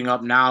 keeping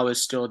up now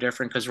is still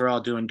different because we're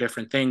all doing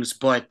different things.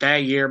 But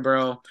that year,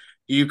 bro,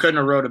 you couldn't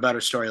have wrote a better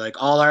story. Like,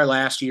 all our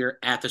last year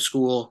at the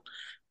school,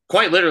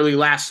 quite literally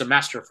last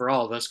semester for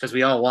all of us because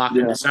we all walked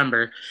in yeah,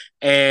 December.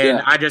 And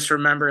yeah. I just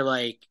remember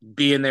like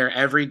being there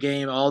every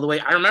game all the way.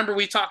 I remember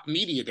we talked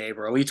media day,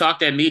 bro. We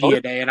talked at Oh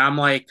media day, and I'm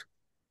like,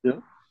 yeah,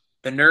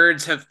 the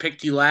nerds have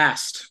picked you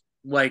last.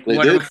 Like, they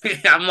what are did. we?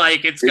 I'm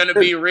like, it's They going to did.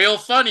 be real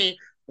funny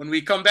when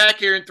we come back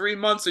here in 3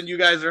 months and you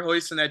guys are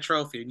hoisting that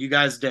trophy. And you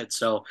guys did.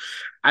 So,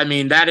 I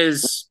mean, that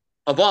is,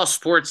 of all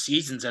sports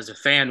seasons as a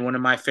fan, one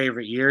of my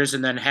favorite years.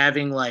 And then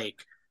having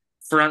like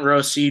front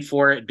row seat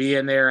for it,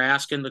 being there,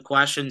 asking the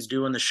questions,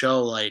 doing the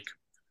show, like,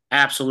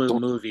 absolute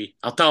movie.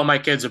 I'll tell my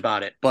kids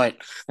about it. But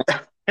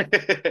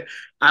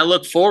I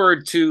look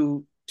forward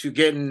to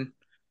getting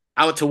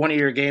out to one of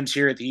your games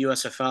here at the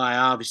USFL. I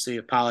obviously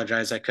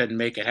apologize I couldn't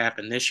make it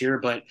happen this year,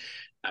 but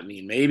I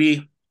mean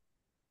maybe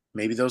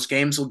those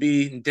games will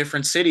be in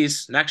different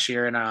cities next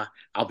year, and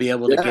I'll be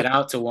able to Yeah, get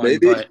out to one.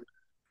 maybe. But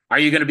are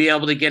you going to be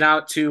able to get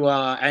out to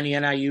any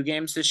NIU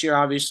games this year?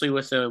 Obviously,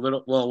 with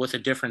a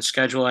different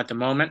schedule at the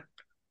moment.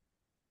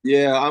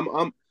 Yeah,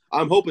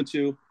 I'm hoping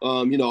to.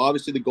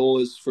 Obviously the goal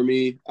is for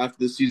me after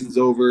the season's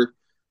over,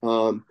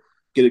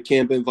 get a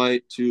camp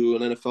invite to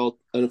an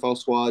NFL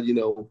squad.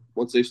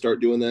 Once they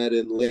start doing that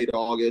in late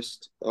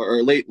August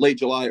or late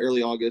July,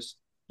 early August.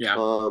 Yeah.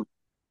 Um,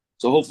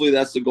 so hopefully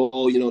that's the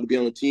goal. To be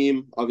on the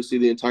team. Obviously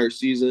the entire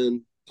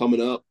season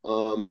coming up.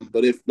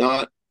 But if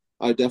not,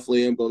 I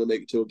definitely am going to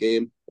make it to a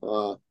game.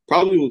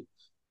 Probably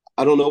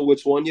I don't know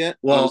which one yet.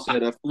 Well, Obviously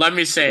I'd have. let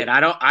me say it. I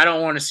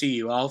don't want to see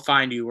you. I'll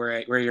find you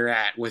where you're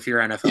at with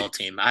your NFL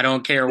team. I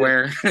don't care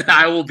where.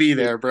 I will be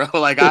there, bro.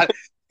 Like I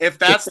if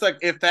that's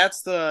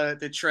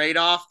the trade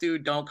off,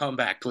 dude, don't come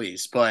back,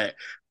 please. But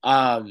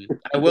I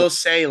will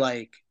say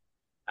like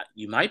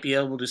you might be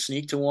able to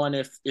sneak to one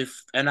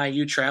if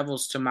NIU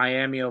travels to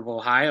Miami of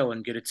Ohio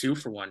and get a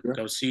 2-for-1. Yeah.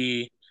 Go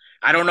see.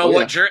 I don't know Oh yeah.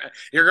 what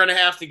you're gonna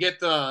have to get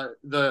the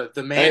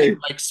Manning Hey.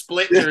 like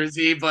split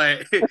jersey,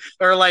 but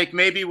or like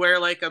maybe wear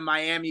like a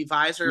Miami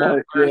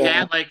visor or Yeah.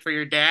 hat like for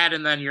your dad,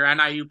 and then your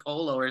NIU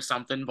polo or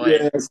something. But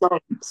Yeah,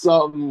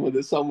 something would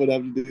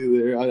have to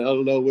do there. I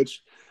don't know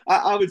which.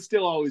 I would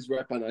still always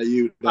rep on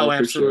IU oh, though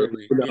for sure.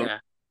 absolutely, yeah,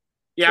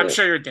 yeah. I'm But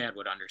sure your dad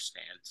would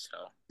understand. So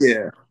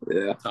yeah,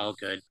 yeah. it's all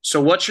good.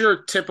 So what's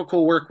your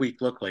typical work week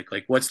look like?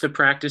 Like what's the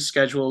practice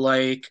schedule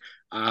like?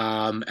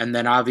 And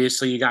then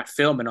obviously you got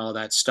film and all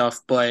that stuff,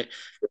 but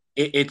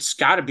it's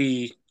got to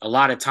be a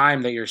lot of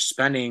time that you're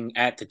spending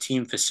at the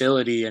team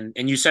facility. And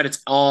you said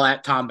it's all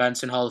at Tom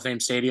Benson Hall of Fame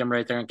Stadium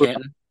right there in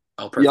Canton.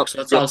 Oh, Yep, perfect.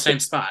 So it's all yep, the same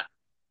spot.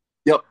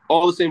 yep.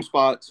 All the same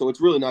spot, so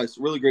it's really nice.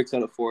 Really great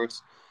setup for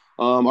us.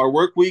 Our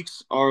work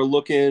weeks are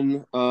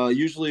looking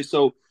usually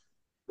so.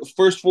 The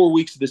first 4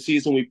 weeks of the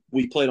season,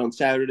 we played on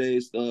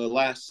Saturdays. The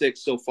last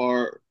six so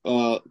far,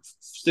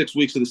 6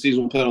 weeks of the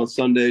season, we played on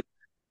Sunday.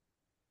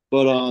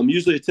 But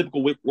usually a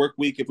typical work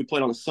week, if we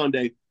played on a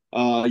Sunday,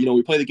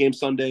 we play the game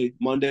Sunday.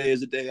 Monday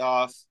is a day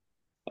off.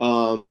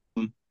 Um,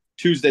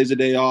 Tuesday's a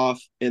day off,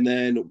 and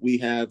then we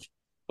have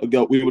a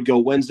go. We would go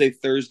Wednesday,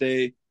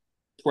 Thursday,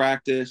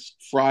 practice,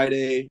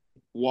 Friday,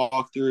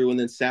 walk through, and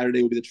then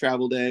Saturday would be the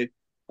travel day.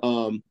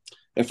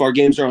 If our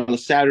games are on a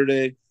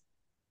Saturday,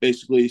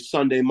 basically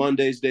Sunday,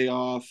 Monday's day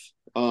off.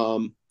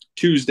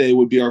 Tuesday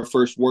would be our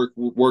first work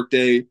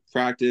day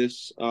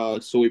practice.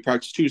 So we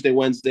practice Tuesday,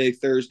 Wednesday,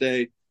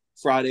 Thursday.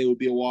 Friday would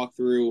be a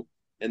walkthrough,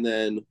 and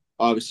then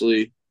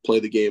obviously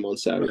play the game on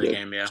For the Saturday.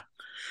 game, yeah.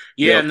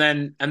 Yeah,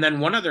 Yep. and then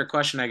one other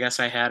question I guess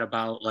I had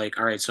about like,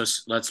 all right, so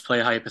let's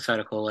play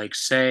hypothetical. Like,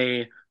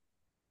 say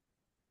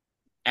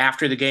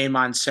after the game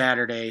on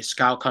Saturday,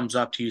 scout comes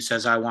up to you,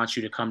 says, "I want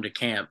you to come to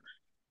camp."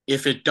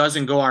 If it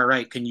doesn't go all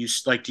right, can you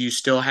like, do you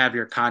still have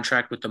your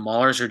contract with the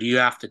Maulers, or do you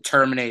have to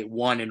terminate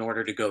one in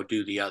order to go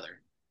do the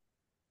other?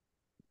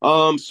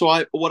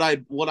 So what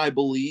I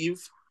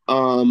believe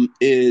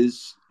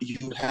is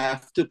you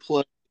have to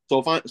play.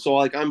 So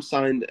like I'm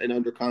signed and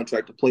under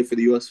contract to play for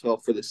the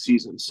USFL for the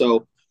season.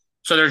 So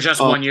So they're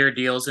just um, 1 year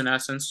deals in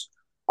essence.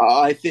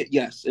 I think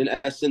yes, in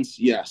essence,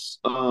 yes.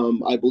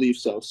 I believe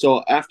so.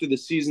 So after the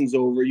season's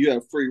over, you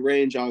have free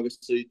range,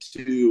 obviously,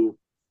 to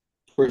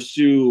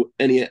pursue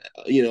any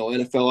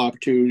NFL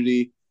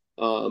opportunity.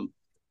 Um,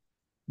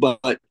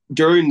 but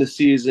during the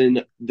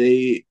season,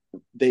 they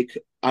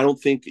I don't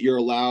think you're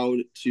allowed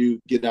to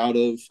get out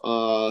of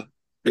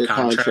The your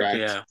contract, contract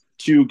yeah.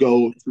 to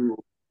go to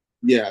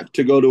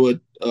to go to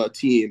a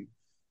team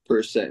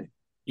per se.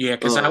 Yeah,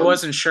 because I Um,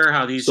 wasn't sure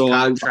how these so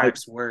I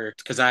contracts worked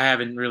because I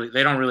haven't really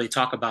they don't really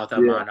talk about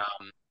them yeah, on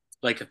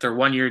like if they're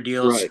 1 year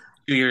deals, right,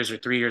 2 years or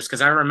 3 years.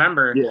 Because I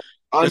remember yeah. it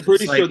I'm was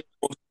pretty sure like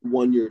they're both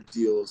 1 year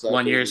deals, I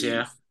 1 years, yeah.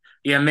 believe.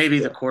 Yeah, maybe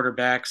the Yeah,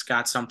 quarterbacks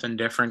got something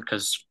different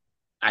because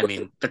I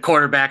mean the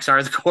quarterbacks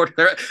are the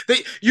quarter.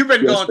 You've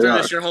been yes, going they through are.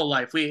 this your whole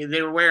life.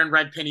 They were wearing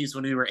red pennies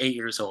when we were 8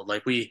 years old.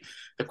 Like the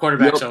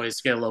quarterbacks Yep. always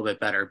get a little bit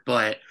better.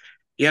 But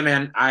yeah,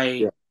 man,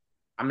 Yeah,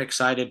 I'm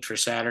excited for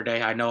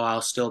Saturday. I know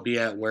I'll still be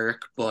at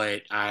work,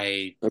 but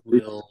I I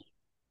appreciate will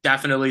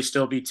definitely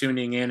still be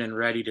tuning in and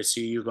ready to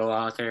see you go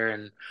out there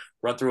and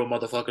run through a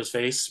motherfucker's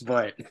face.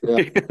 But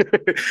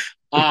it.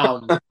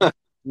 um, Yeah.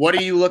 what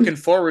are you looking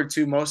forward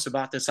to most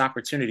about this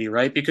opportunity,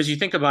 right? Because you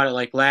think about it,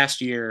 like last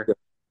year,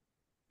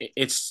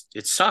 it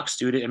sucks,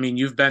 dude. I mean,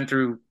 you've been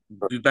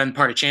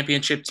part of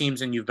championship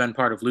teams and you've been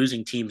part of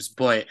losing teams,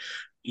 but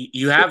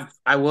you have,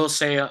 I will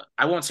say,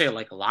 I won't say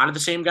like a lot of the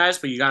same guys,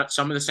 but you got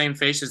some of the same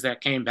faces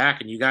that came back,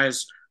 and you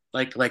guys,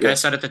 like I Yeah.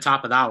 said at the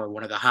top of the hour,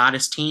 one of the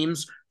hottest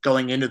teams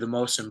going into the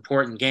most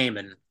important game,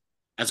 and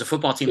as a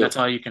football team, Yep. that's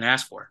all you can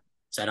ask for.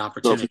 It's that No, for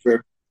opportunity.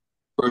 sure.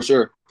 For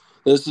sure.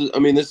 I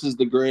mean, this is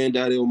the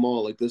granddaddy of them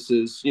all. Like, this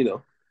is,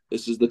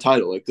 this is the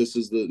title. Like, this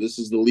is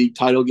the league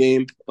title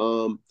game.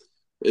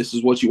 This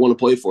is what you want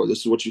to play for. This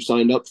is what you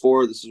signed up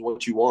for. This is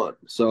what you want.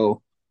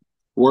 So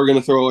we're going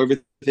to throw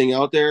everything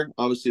out there.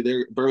 Obviously,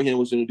 Birmingham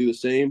was going to do the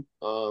same.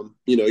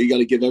 You got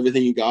to give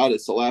everything you got.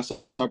 It's the last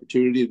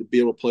opportunity to be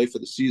able to play for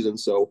the season.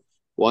 So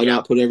why Yeah,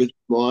 not put everything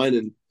on the line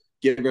and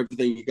give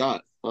everything you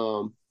got?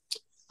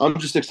 I'm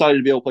just excited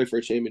to be able to play for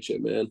a championship,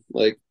 man.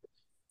 Like,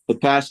 the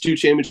past two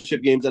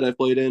championship games that I've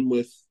played in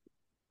with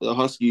the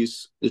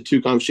Huskies, the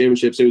two conference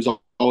championships, it was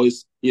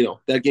always,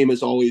 that game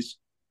is always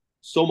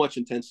so much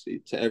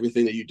intensity to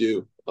everything that you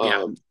do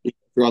yeah,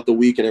 throughout the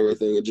week and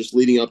everything, and just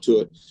leading up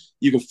to it.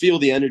 You can feel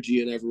the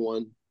energy in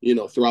everyone,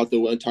 throughout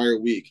the entire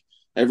week.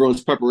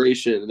 Everyone's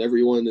preparation and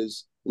everyone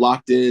is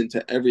locked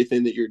into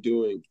everything that you're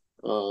doing.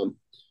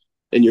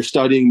 And you're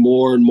studying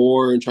more and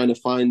more and trying to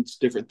find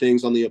different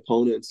things on the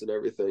opponents and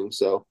everything.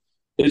 So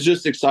it's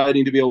just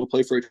exciting to be able to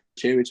play for a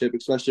championship,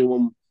 especially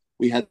when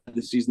we had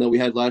the season that we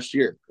had last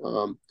year.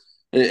 And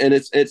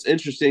it's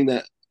interesting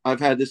that I've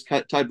had this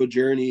type of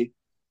journey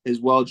as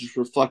well, just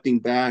reflecting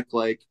back,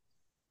 like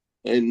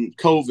in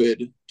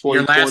COVID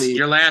your last 2020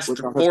 your last with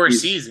the four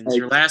Huskies. seasons, Like,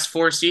 your last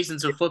 4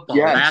 seasons of football,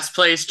 yes, last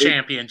place it,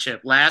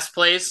 championship, last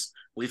place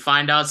we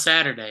find out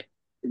Saturday.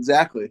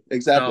 exactly.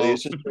 So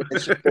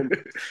It's just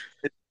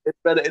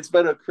been it's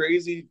been a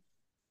crazy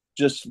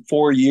just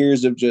 4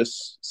 years of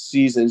just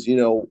seasons.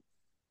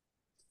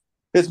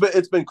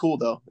 It's been cool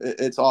though.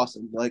 It's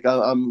awesome. Like,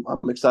 I'm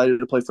excited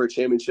to play for a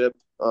championship.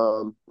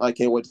 I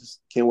can't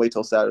wait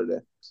till Saturday.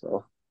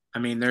 So I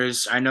mean,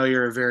 I know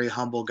you're a very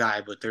humble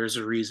guy, but there's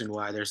a reason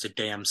why there's a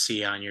damn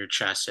C on your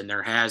chest, and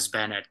there has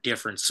been at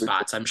different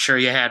spots. I'm sure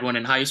you had one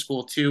in high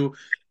school too.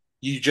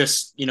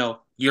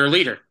 You're a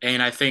leader.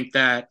 And I think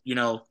that,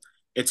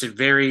 it's a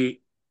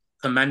very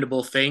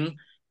commendable thing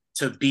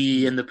to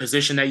be in the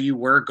position that you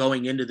were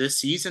going into this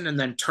season and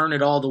then turn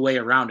it all the way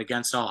around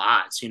against all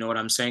odds. You know what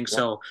I'm saying? yeah,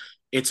 So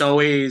it's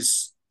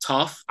always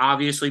tough,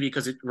 obviously,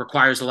 because it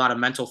requires a lot of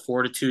mental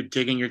fortitude,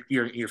 digging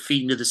your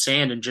feet into the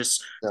sand and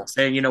just yeah,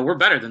 saying, we're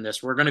better than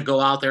this. We're going to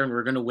go out there and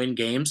we're going to win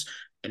games.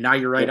 And now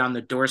you're right yeah. on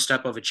the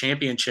doorstep of a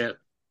championship.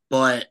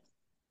 But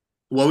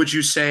what would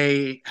you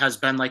say has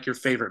been like your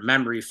favorite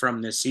memory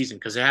from this season?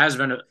 Because it has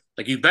been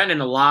like you've been in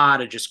a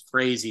lot of just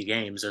crazy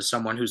games as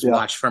someone who's Yeah,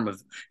 watched from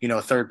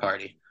a third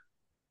party.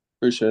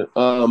 appreciate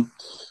it.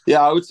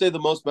 Yeah, I would say the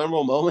most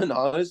memorable moment,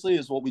 honestly,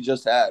 is what we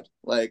just had.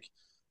 Like,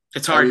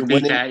 It's I hard to mean, beat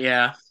winning. that,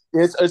 yeah.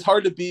 It's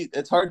hard to beat.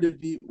 It's hard to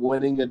beat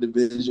winning a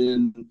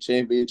division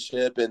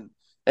championship, and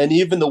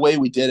even the way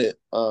we did it.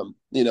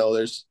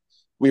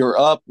 We were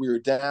up, we were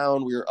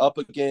down, we were up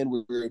again,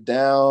 we were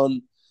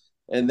down,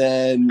 and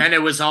then And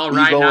it was all you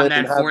riding go on in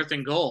and that have fourth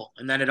and goal,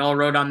 and then it all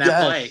rode on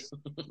that play.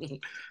 yes,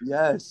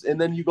 yes, and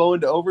then you go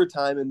into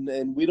overtime,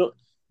 and we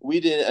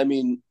didn't. I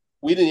mean,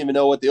 we didn't even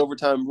know what the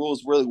overtime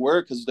rules really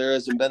were because there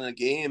hasn't been a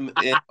game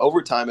in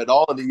overtime at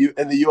all in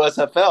the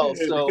USFL.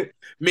 So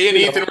Me and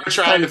Ethan were we're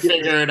trying kind to of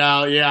getting figure it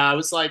out. Yeah, I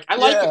was like, I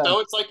like it yeah, though.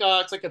 It's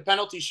like a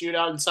penalty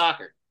shootout in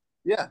soccer.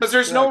 yeah, Because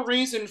there's yeah. no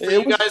reason for It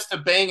you was guys to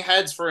bang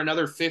heads for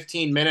another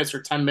 15 minutes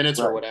or 10 minutes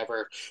or right,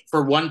 whatever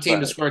for one team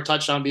to right. score a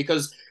touchdown.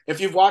 Because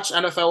if you've watched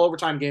NFL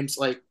overtime games,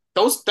 like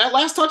that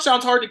last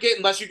touchdown's hard to get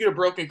unless you get a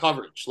broken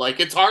coverage. Like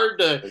it's hard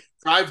to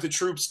drive the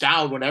troops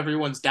down when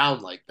everyone's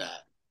down like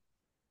that.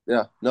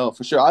 Yeah, no,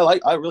 for sure. I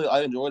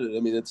enjoyed it. I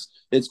mean,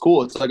 it's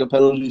cool. It's like a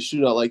penalty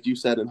shootout, like you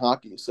said in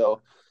hockey.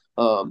 So,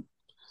 um,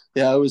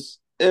 yeah, it was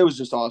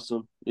just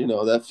awesome.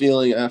 That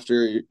feeling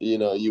after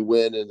you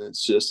win, and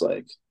it's just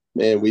like,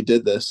 man, we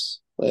did this.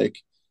 Like,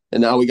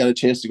 and now we got a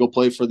chance to go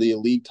play for the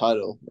league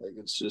title. Like,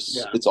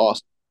 Yeah. it's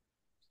awesome.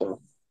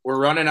 So, We're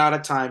running out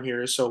of time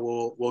here,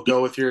 so we'll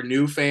go with your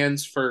new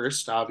fans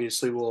first.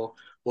 Obviously, we'll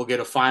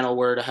get a final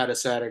word ahead of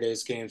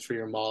Saturday's games for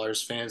your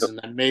Maulers fans, yep, and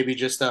then maybe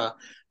just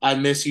I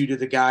miss you to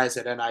the guys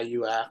at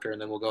NIU after, and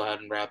then we'll go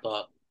ahead and wrap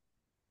up.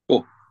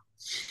 cool.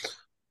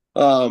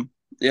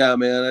 Yeah,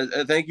 man.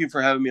 I thank you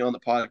for having me on the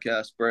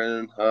podcast,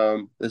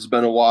 Brandon. It's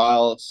been a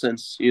while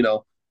since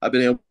I've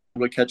been able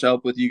to catch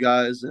up with you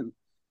guys, and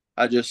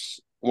I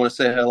just want to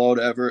say hello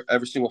to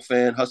every single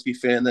fan, Husky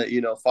fan that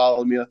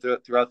followed me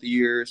throughout the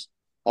years.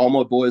 All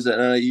my boys at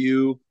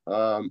NIU.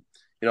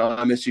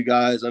 I miss you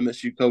guys. I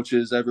miss you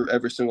coaches.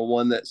 Every single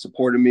one that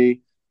supported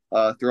me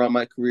throughout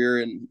my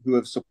career and who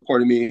have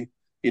supported me,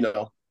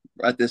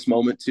 at this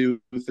moment too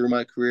through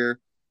my career.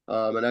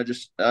 And I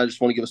just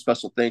want to give a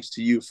special thanks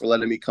to you for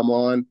letting me come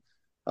on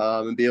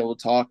and be able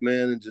to talk,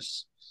 man, and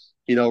just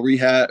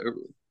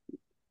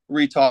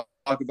re-talk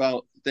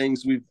about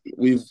things we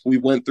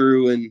went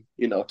through, and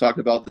talk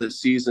about this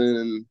season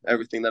and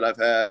everything that I've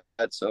had.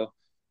 So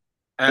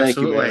thank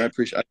you, man.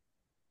 Absolutely.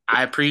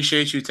 I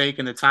appreciate you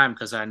taking the time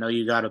because I know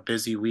you got a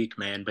busy week,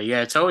 man. But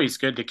yeah, it's always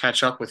good to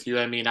catch up with you.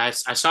 I mean, I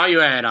saw you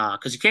at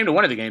because you came to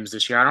one of the games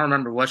this year. I don't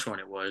remember which one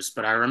it was,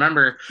 but I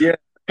remember Yeah,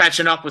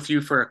 catching up with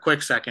you for a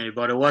quick second,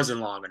 but it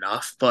wasn't long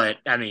enough. But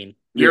I mean,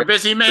 you're yeah, a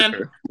busy man.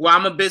 sure. Well,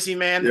 I'm a busy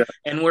man, Yeah,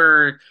 and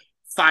we're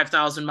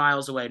 5,000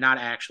 miles away. Not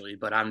actually,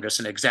 but I'm just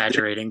an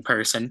exaggerating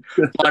person.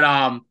 But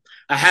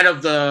ahead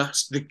of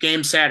the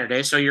game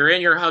Saturday, so you're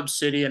in your hub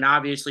city, and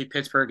obviously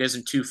Pittsburgh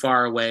isn't too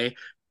far away.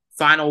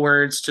 Final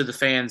words to the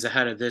fans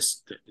ahead of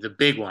this, the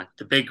big one,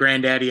 the big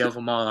granddaddy of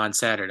them all on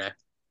Saturday.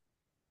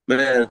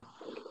 man.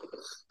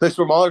 Thanks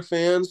for Mauler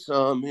fans,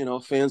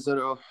 fans that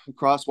are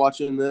across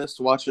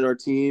watching our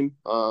team.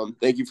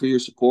 Thank you for your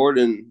support,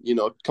 and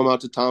come out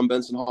to Tom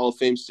Benson Hall of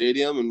Fame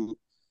Stadium and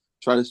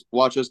try to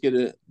watch us get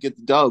the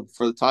dub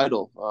for the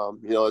title.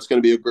 It's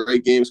going to be a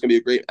great game. It's going to be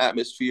a great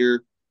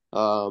atmosphere.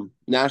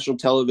 National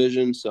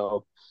television,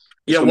 so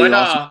it's Yeah, going to be an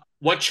awesome.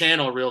 what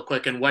channel, real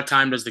quick, and what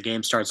time does the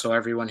game start so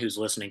everyone who's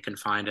listening can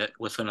find it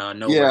with no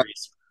Yeah,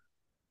 worries.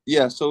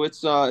 yeah. So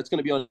it's going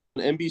to be on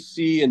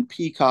NBC and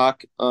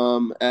Peacock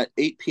at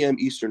 8 p.m.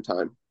 Eastern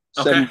time,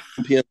 Okay. 7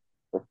 p.m.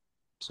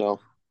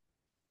 So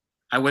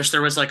I wish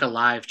there was like a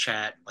live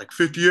chat, like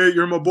 58.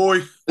 You're my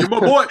boy. You're my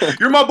boy.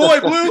 You're my boy,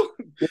 Blue.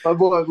 my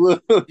boy Blue.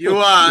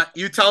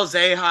 You tell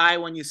Zay hi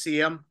when you see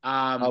him.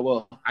 I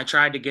will. I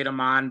tried to get him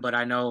on, but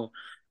I know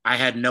I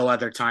had no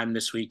other time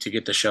this week to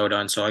get the show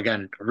done. So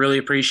again, really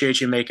appreciate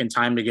you making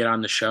time to get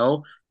on the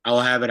show. I'll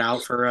have it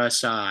out for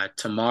us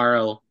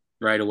tomorrow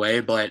right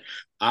away. But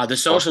the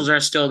socials Awesome. are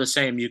still the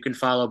same. You can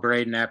follow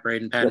Brayden at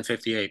Brayden Patton Yep.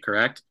 58,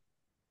 correct?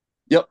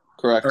 Yep.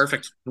 Correct.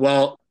 Perfect.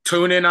 Well,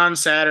 tune in on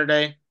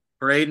Saturday.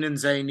 Brayden and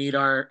Zay need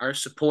our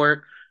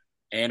support,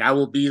 and I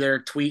will be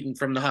there tweeting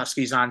from the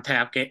Huskies on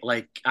Tap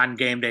like on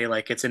game day,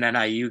 like it's an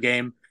NIU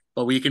game.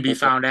 But we can be Okay.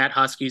 found at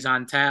Huskies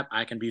on Tap.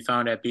 I can be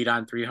found at Beat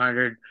on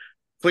 300.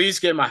 Please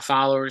get my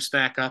followers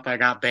back up. I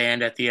got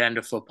banned at the end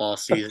of football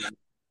season.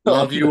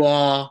 Love you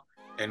all,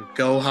 and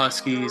go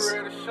Huskies.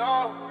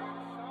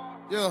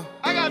 Yeah.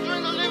 I got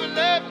dreams of living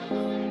lavish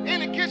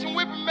in the kitchen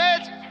whipping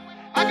magic.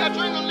 I got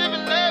dreams of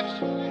living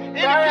lavish in the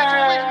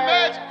kitchen whipping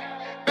magic.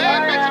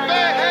 Bad bitch,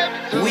 bad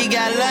habits. We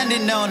got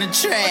London on the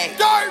track.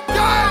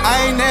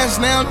 I ain't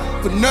asked now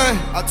for nothing.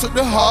 I took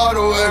the heart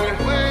away.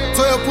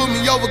 12 put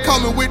me over,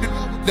 coming with the.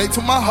 They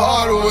took my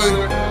heart away.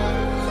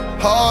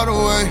 Heart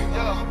away.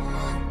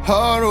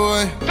 Heart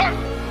away.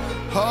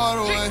 Heart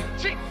away.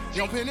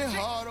 Young Penny,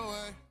 heart away.